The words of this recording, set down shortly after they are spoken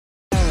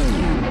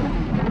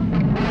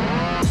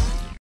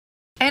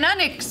An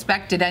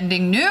unexpected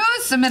ending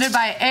news submitted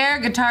by Air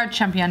Guitar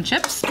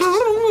Championships.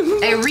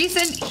 A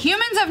recent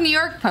Humans of New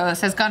York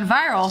post has gone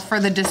viral for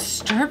the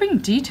disturbing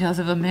details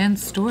of a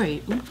man's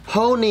story. Ooh.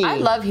 Honey. I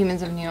love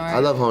Humans of New York. I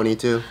love Honey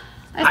too.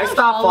 I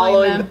stopped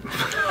following them.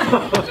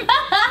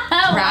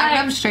 Drag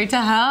them straight to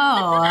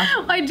hell.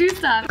 I do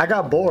stop. I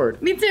got bored.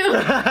 Me too.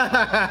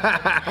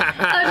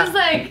 I was just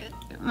like,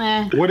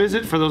 meh. What is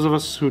it for those of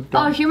us who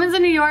don't? Oh, Humans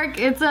in New York.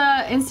 It's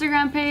a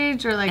Instagram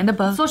page or like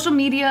social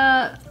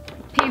media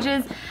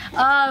pages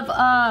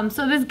of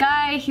so this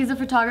guy, he's a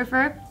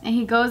photographer and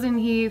he goes and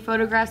he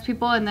photographs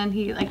people and then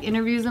he like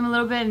interviews them a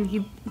little bit and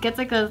he gets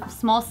like a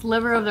small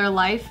sliver of their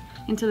life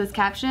into this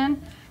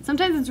caption.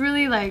 Sometimes it's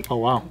really like, oh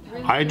wow,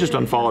 really, I just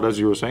unfollowed as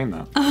you were saying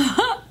that.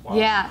 Wow.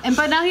 Yeah,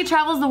 but now he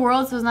travels the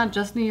world, so it's not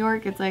just New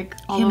York, it's like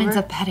all Humans over.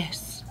 of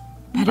Paris.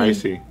 I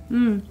see.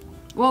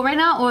 Well, right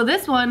now,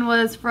 this one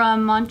was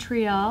from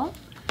Montreal.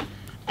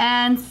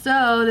 And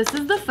so this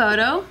is the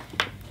photo.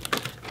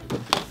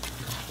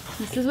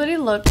 This is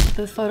what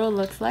the photo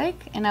looks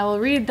like. And I will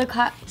read the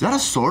Is that a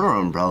sword or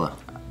an umbrella?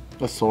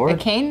 A sword? A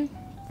cane?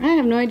 I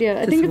have no idea.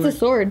 I think it's a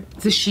sword.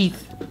 It's a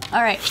sheath.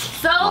 All right,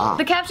 so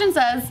the caption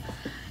says,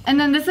 and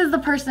then this is the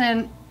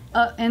person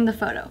in the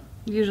photo.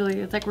 Usually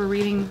it's like we're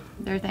reading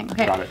their thing.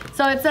 Okay, Got it.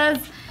 So it says,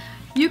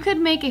 you could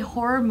make a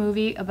horror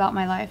movie about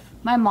my life.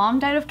 My mom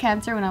died of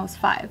cancer when I was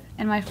 5,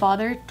 and my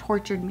father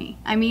tortured me.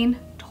 I mean,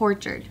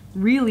 tortured,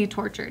 really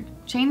tortured.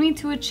 Chained me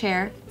to a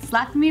chair,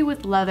 slapped me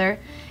with leather.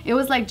 It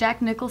was like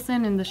Jack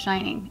Nicholson in The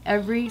Shining,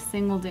 every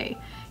single day.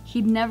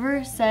 He'd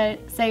never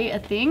say a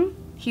thing.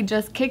 He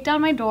just kicked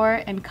down my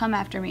door and come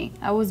after me.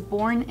 I was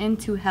born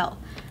into hell.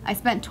 I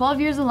spent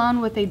 12 years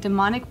alone with a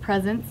demonic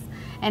presence,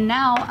 and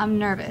now I'm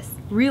nervous,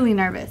 really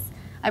nervous.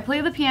 I play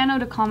the piano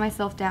to calm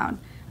myself down.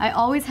 I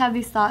always have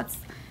these thoughts.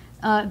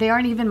 They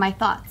aren't even my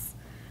thoughts.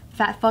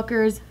 Fat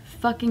fuckers,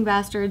 fucking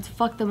bastards,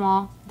 fuck them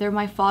all. They're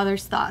my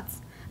father's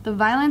thoughts. The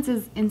violence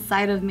is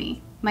inside of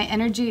me. My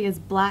energy is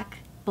black,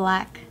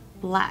 black,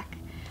 black.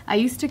 I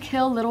used to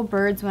kill little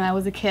birds when I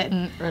was a kid.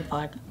 Red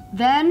flag.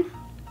 Then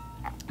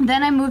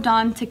I moved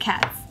on to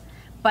cats.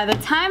 By the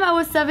time I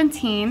was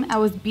 17, I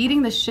was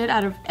beating the shit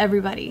out of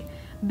everybody.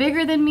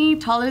 Bigger than me,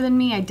 taller than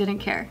me, I didn't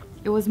care.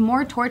 It was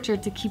more torture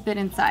to keep it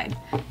inside.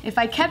 If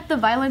I kept the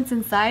violence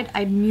inside,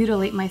 I'd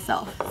mutilate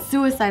myself,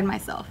 suicide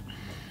myself.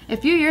 A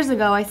few years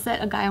ago, I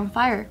set a guy on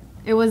fire.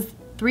 It was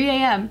 3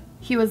 a.m.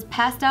 He was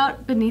passed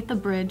out beneath the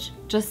bridge,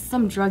 just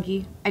some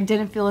druggie. I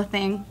didn't feel a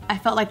thing. I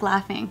felt like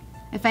laughing.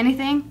 If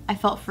anything, I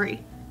felt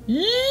free.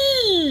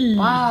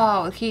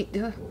 Wow,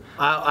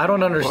 I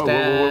don't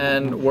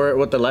understand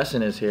what the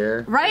lesson is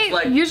here. Right?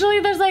 Like, usually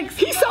there's like...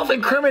 He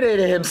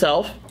self-incriminated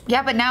himself.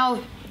 Yeah, but now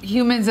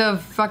Humans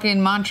of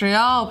fucking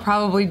Montreal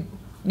probably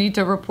need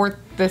to report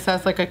this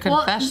as like a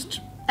confessed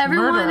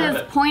Everyone murder.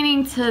 is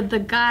pointing to the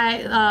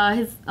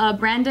guy,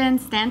 Brandon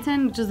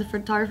Stanton, which is the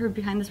photographer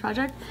behind this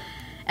project.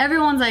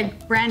 Everyone's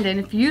like, Brandon,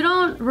 if you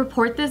don't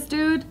report this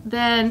dude,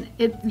 then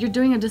you're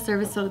doing a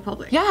disservice to the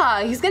public.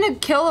 Yeah, he's gonna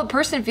kill a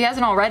person if he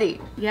hasn't already.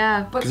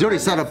 Yeah. Because you already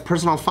set a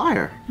person on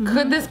fire.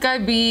 Could this guy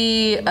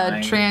be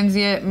a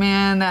transient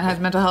man that has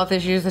mental health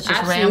issues that's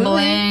just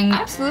rambling?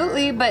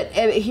 Absolutely, but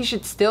he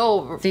should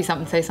still see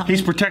something, say something.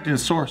 He's protecting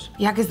his source.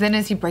 Yeah, because then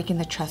is he breaking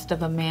the trust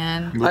of a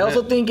man? I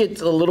also think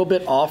it's a little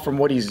bit off from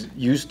what he's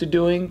used to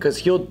doing, because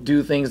he'll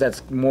do things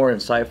that's more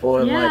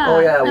insightful and like, oh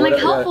yeah, and like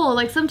helpful.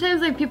 Like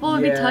sometimes like people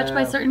would be touched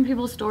by Yeah. certain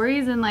people's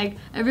stories, and like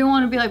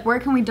everyone would be like, where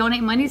can we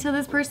donate money to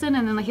this person?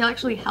 And then like he'll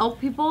actually help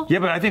people. Yeah,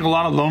 but I think a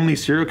lot of lonely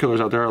serial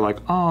killers out there are like,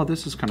 oh,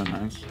 this is kind of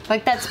nice.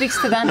 Like that speaks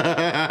to them.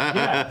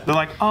 Yeah, they're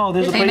like, oh,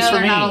 there's a They place know for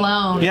they're me. not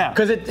alone. Yeah,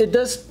 because it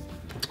does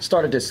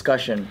start a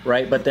discussion,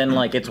 right? But then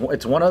like it's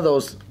one of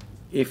those,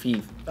 if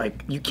he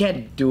like you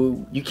can't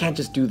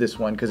just do this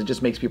one because it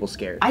just makes people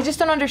scared. I just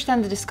don't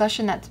understand the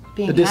discussion that's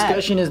being The had.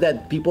 discussion is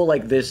that people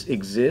like this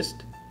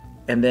exist,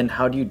 and then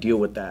how do you deal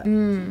with that?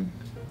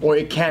 Or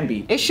it can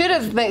be. He should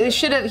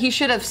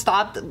have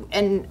stopped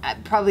and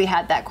probably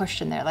had that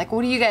question there. Like,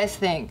 what do you guys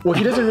think? Well,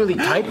 he doesn't really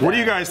type that. what do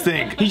you guys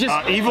think? He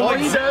just evil, all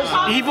he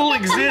does- evil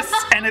exists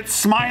and it's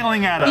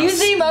smiling at us. Use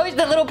the emoji,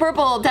 the little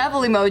purple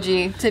devil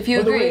emoji, if you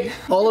By the agree. way,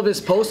 all of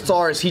his posts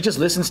are is he just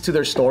listens to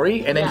their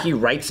story and then he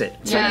writes it.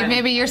 So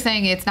maybe you're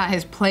saying it's not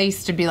his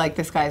place to be like,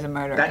 this guy's a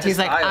murderer. That's He's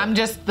his like, style. I'm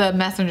just the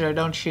messenger,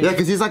 don't shoot. Yeah,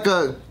 because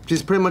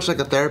he's pretty much like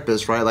a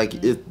therapist, right? Like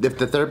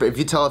if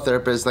you tell a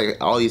therapist like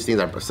all these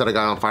things, I set a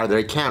guy on fire,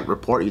 they can't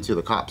report you to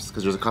the cops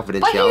because there's a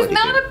confidentiality. But he's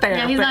not thing. a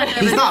therapist. Yeah, he's not.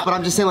 He's not, but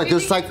I'm just saying like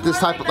there's like this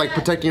type of like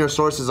protecting your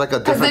source is like a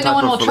Because different then no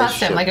type one of will trust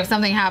him. relationship. Like if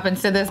something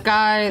happens to this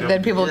guy,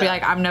 then people will be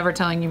like, I'm never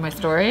telling you my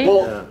story.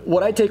 Well,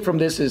 what I take from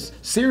this is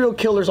serial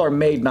killers are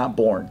made, not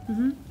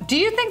born. Do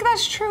you think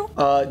that's true?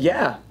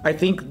 Yeah, I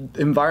think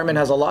environment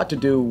has a lot to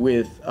do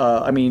with,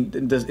 I mean,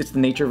 it's the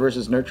nature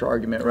versus nurture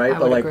argument, right? I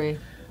would agree.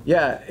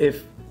 Yeah,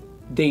 if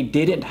they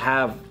didn't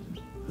have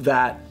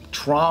that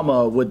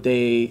trauma would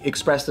they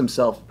express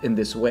themselves in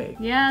this way?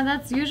 Yeah,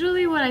 that's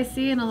usually what I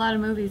see in a lot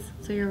of movies.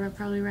 So you're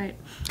probably right.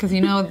 Because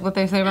you know what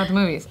they say about the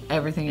movies.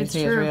 Everything you It's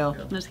see true. is real.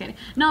 I'm just kidding.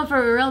 No,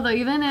 for real though.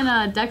 Even in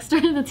Dexter,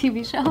 the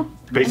TV show,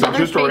 Based on another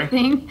true story. fake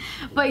thing.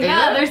 But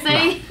yeah, they're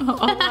saying.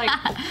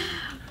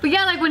 But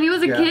yeah, like when he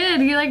was a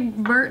kid, he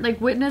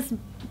like witnessed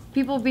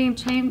people being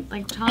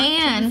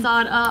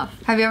sawed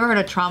off. Have you ever heard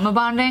of trauma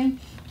bonding?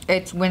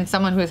 It's when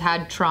someone who's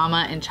had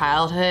trauma in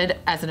childhood,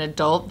 as an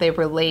adult, they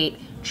relate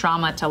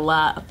trauma to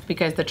love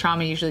because the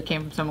trauma usually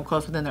came from someone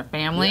close within their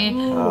family.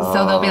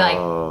 So they'll be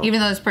like, even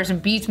though this person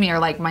beats me or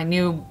like my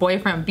new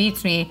boyfriend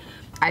beats me,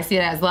 I see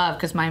it as love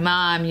because my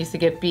mom used to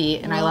get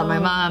beat and I love my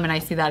mom and I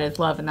see that as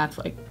love, and that's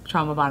like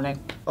trauma bonding.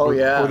 Oh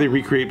yeah. Or they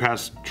recreate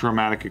past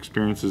traumatic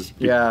experiences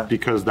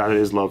because that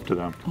is love to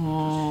them.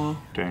 Oh.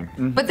 Dang.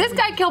 But this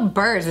guy killed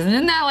birds.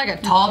 Isn't that like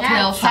a tall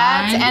tale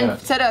Cats sign? and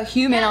set a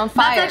human on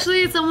fire. That's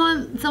actually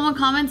someone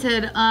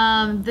commented.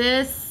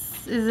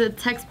 This is a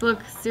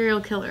textbook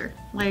serial killer.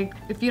 Like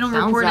if you don't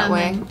Sounds report that him,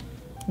 way. then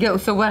Yo,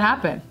 so what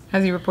happened?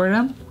 Has he reported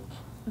him?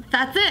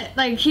 that's it.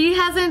 Like he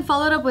hasn't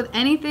followed up with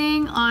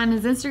anything on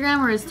his Instagram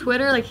or his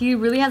Twitter. Like he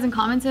really hasn't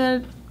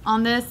commented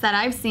on this that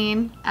I've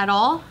seen at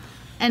all.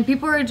 And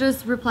people are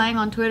just replying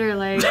on Twitter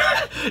like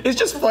It's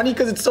just funny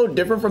because it's so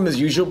different from his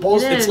usual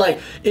post. It It's is. like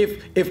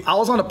if I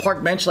was on a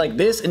park bench like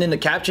this and in the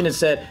caption it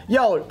said,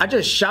 "Yo, I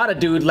just shot a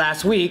dude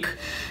last week."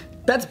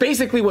 That's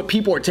basically what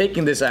people are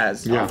taking this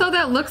as. Yeah. So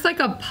that looks like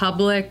a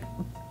public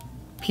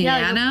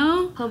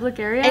piano. public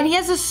area. And he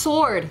has a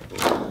sword.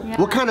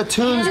 What kind of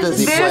tunes does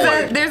he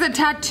play? There's a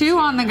tattoo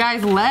on the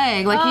guy's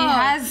leg. Like he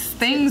has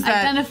things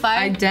that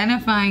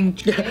identifying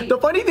traits. The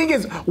funny thing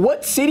is,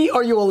 what city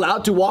are you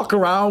allowed to walk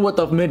around with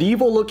a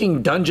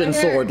medieval-looking dungeon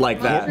sword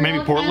like that?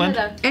 Maybe Portland?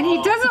 And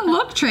he doesn't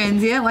look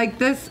transient like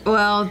this.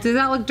 Well, does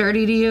that look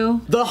dirty to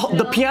you?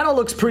 The piano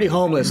looks pretty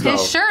homeless though.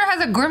 His shirt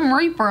has a Grim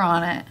Reaper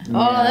on it.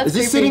 Oh, that's Is he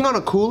creepy. sitting on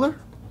a cooler?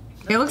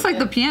 It looks like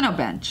the piano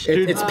bench.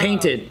 It's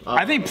painted.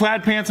 I think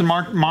plaid pants in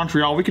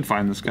Montreal, we could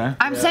find this guy.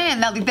 I'm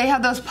saying that they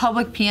have those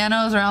public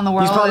pianos around the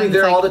world. probably and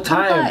there it's all the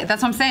time.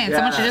 That's what I'm saying.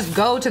 Someone should just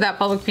go to that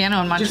public piano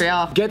in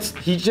Montreal.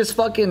 He just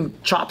fucking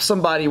chopped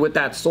somebody with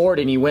that sword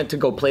and he went to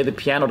go play the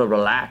piano to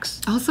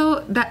relax.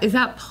 Also, is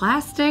that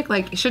plastic?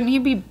 Like, shouldn't he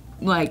be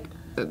like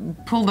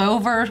pulled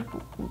over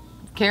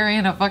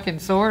carrying a fucking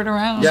sword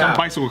around? Some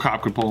bicycle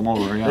cop could pull him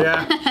over,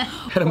 Yeah.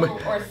 And I'm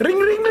like, ring,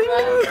 ring, ring.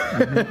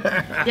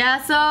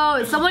 Yeah,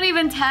 so someone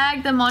even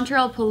tagged the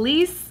Montreal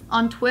police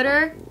on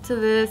Twitter to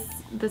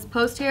this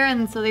post here,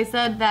 and so they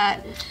said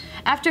that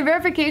after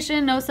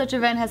verification, no such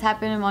event has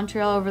happened in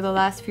Montreal over the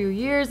last few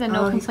years, and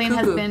no complaint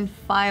has been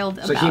filed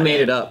about So he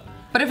made it up.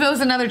 But if it was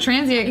another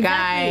transient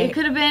guy, It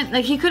could have been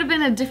like he could have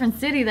been a different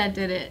city that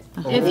did it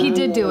if he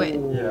did do it.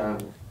 Yeah.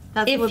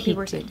 That's If what he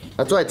people are did. saying.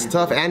 That's why it's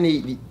tough,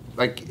 and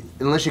like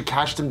unless you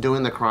catch them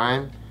doing the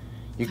crime,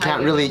 you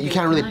can't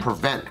really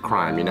prevent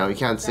crime. You know, you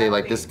can't say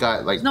like this guy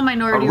like no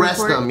minority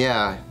arrest report.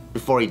 him,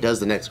 before he does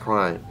the next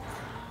crime.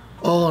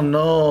 Oh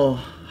no.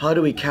 How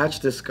do we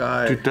catch this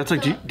guy? Dude, that's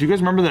like, do you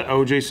guys remember that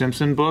O.J.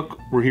 Simpson book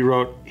where he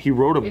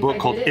wrote a book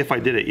called If I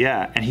Did It?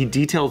 Yeah, and he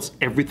details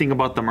everything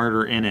about the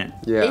murder in it.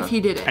 Yeah. If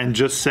he did it. And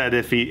just said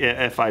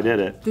if I did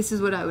it. This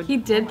is what I would. He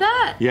did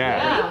that?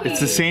 Yeah, it's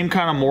the same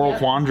kind of moral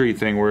quandary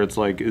thing where it's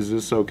like, is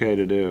this okay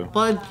to do?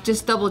 Well,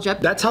 just double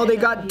jeopardy. That's how they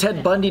got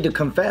Ted Bundy to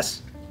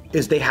confess.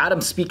 Is they had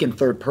him speak in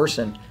third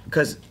person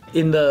because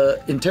in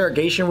the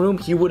interrogation room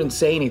he wouldn't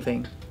say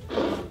anything.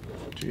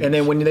 Jeez. And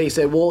then when they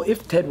said, "Well,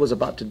 if Ted was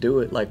about to do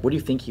it, like, what do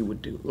you think he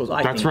would do?" He goes,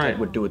 "I think Ted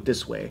would do it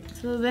this way."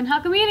 So then how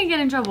come he didn't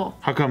get in trouble?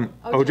 How come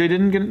OJ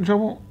didn't get in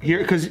trouble here?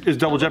 Because it's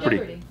double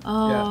jeopardy.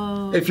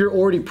 Oh. Yeah. If you're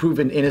already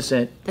proven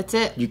innocent, That's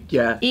it.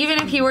 even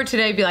if he were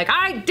today, be like,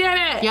 I did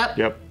it.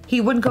 Yep.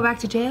 He wouldn't go back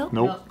to jail.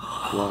 Nope.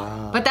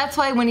 But that's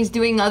why when he's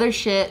doing other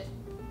shit,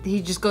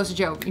 he just goes to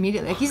jail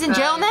immediately. Like, he's in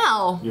jail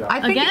now. Yeah. I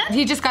think Again?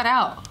 he just got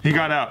out. He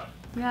got out.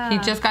 Yeah. He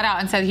just got out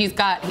and said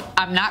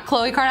I'm not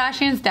Khloe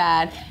Kardashian's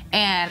dad,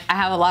 and I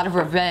have a lot of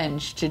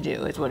revenge to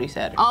do, is what he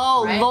said.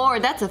 Oh, Right?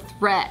 Lord, that's a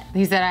threat.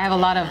 He said, I have a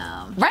lot of,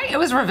 right? It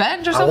was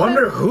revenge or I something?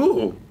 wonder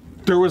who.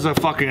 There was a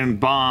fucking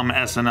bomb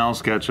SNL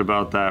sketch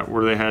about that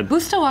where they had. Who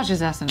still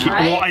watches SNL?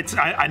 Well, it's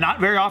I not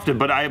very often,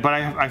 but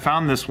I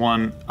found this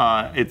one.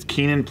 It's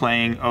Keenan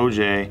playing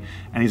OJ,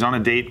 and he's on a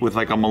date with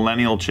like a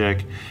millennial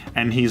chick,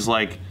 and he's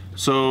like,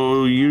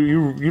 "So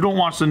you don't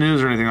watch the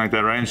news or anything like that,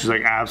 right?" And she's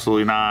like,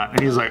 "Absolutely not."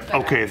 And he's like,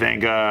 "Okay,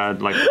 thank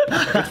God." Like,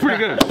 it's pretty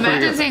good. It's pretty Imagine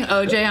good. seeing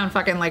OJ on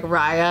fucking like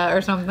Raya or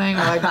something,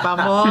 or like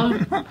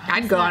Bumble.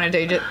 I'd go on a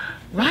date.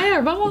 Raya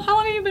or Bumble? How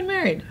long have you been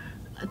married?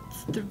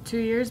 It's 2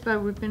 years,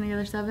 but we've been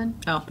together 7.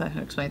 Oh, that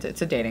explains it.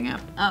 It's a dating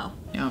app. Oh.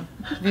 You know,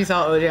 if you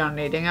saw OJ on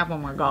a dating app, oh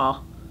my god.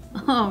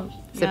 Oh,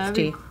 yeah, that'd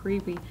be tea.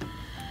 creepy.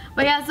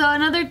 But yeah, so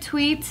another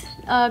tweet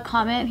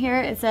comment here.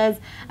 It says,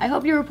 I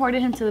hope you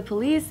reported him to the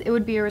police. It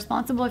would be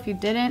irresponsible if you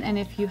didn't. And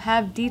if you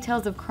have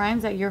details of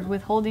crimes that you're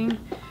withholding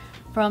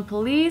from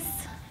police,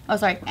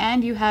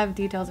 and you have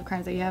details of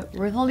crimes that you have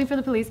withholding from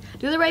the police,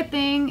 do the right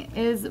thing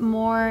is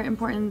more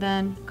important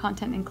than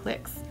content and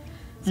clicks.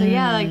 So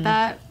yeah, like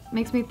that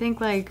makes me think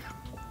like,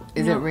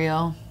 Is it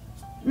real?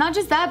 Not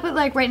just that, but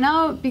like right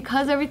now,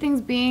 because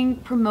everything's being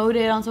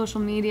promoted on social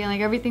media,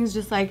 like everything's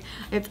just like,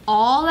 it's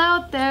all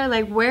out there.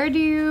 Like, where do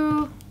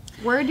you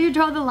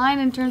draw the line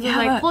in terms of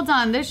like, hold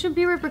on, there should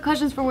be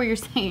repercussions for what you're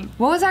saying?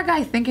 What was that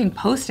guy thinking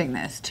posting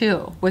this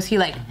too? Was he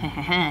like,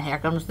 here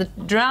comes the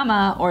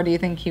drama, or do you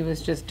think he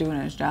was just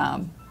doing his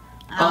job?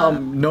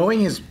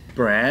 Knowing his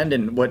brand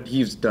and what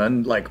he's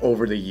done like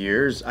over the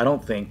years, I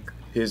don't think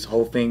his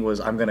whole thing was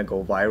I'm gonna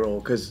go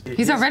viral, because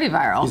He's already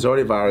viral. He's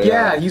already viral.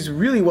 yeah, he's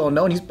really well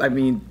known. I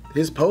mean,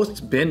 his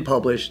post's been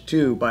published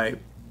too by,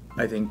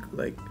 I think,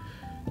 like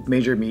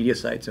major media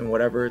sites and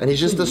whatever. And he's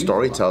just a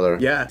storyteller.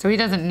 Yeah. So he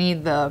doesn't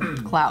need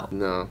the clout.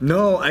 No.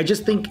 No, I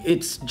just think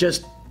it's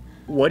just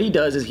what he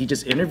does is he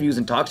just interviews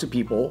and talks to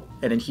people,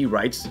 and then he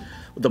writes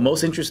the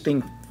most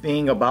interesting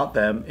thing about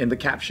them in the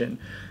caption.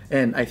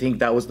 And I think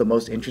that was the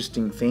most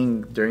interesting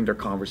thing during their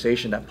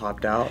conversation that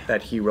popped out,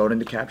 that he wrote in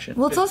the caption.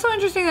 Well, it's also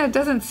interesting that it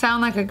doesn't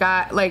sound like a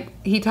guy, like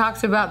he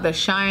talks about The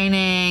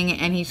Shining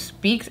and he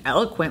speaks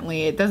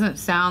eloquently. It doesn't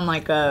sound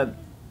like a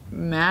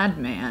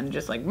madman,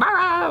 just like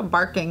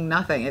barking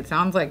nothing. It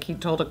sounds like he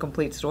told a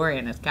complete story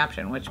in his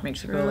caption, which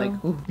makes you go like,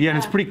 ooh. Yeah, and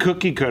it's pretty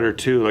cookie cutter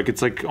too. Like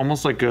it's like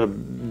almost like a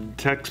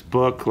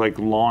textbook, like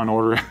Law and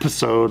Order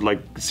episode,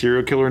 like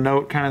serial killer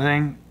note kind of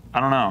thing.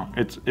 I don't know.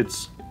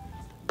 It's.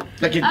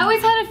 Like I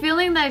always had a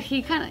feeling that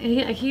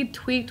he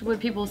tweaked what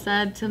people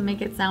said to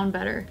make it sound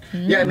better.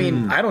 yeah, I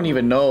mean, I don't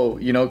even know,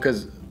 you know,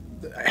 because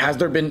has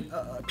there been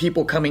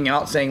people coming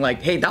out saying like,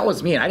 hey, that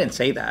was me and I didn't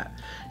say that?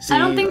 See, I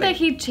don't think that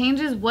he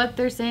changes what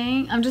they're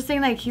saying. I'm just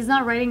saying like he's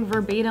not writing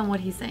verbatim what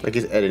he's saying. Like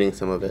he's editing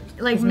some of it.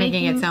 Like He's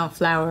making it sound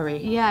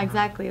flowery. Yeah,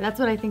 exactly. That's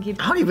what I think he.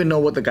 I don't even know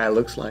what the guy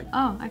looks like.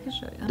 Oh, I can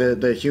show you.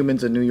 The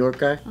Humans in New York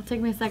guy. It'll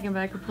take me a second, but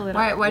I could pull it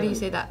up. Why do you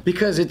say that?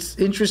 Because it's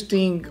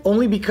interesting,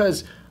 only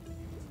because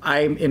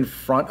I'm in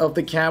front of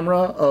the camera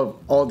of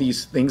all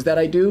these things that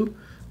I do.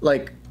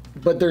 Like,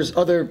 but there's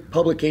other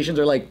publications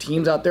or like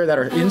teams out there that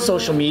are in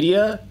social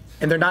media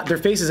and their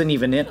face isn't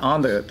even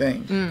on the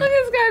thing. Look at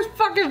this guy's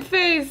fucking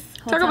face.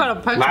 Talk on. about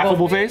a punchable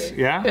Laughable face?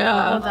 Yeah?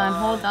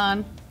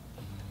 Yeah.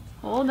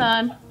 Hold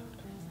on.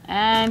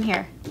 And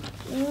here.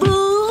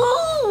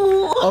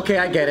 Okay,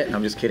 I get it.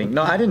 I'm just kidding.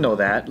 No, I didn't know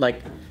that.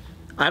 Like,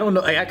 I don't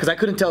know, because I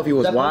couldn't tell if he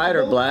was white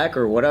or black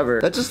or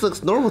whatever. That just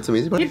looks normal to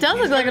me. He does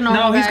look like a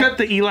normal No, guy. he's got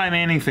the Eli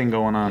Manning thing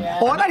going on.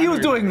 Oh, I thought he was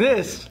doing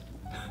this.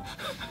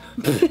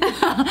 From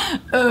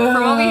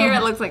over here,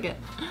 it looks like it.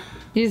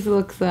 He just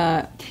looks,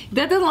 that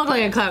doesn't look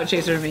like a clout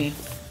chaser to me.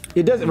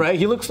 It doesn't, right?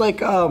 He looks like,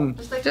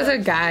 Just a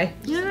guy.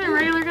 He's a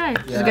regular guy.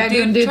 Just a guy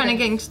doing dude Trying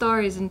to things. get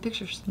stories and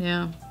pictures.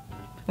 Yeah. I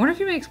wonder if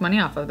he makes money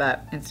off of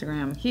that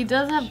Instagram. He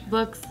does have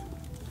books.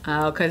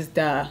 Oh, because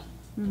duh.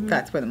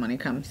 That's where the money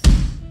comes.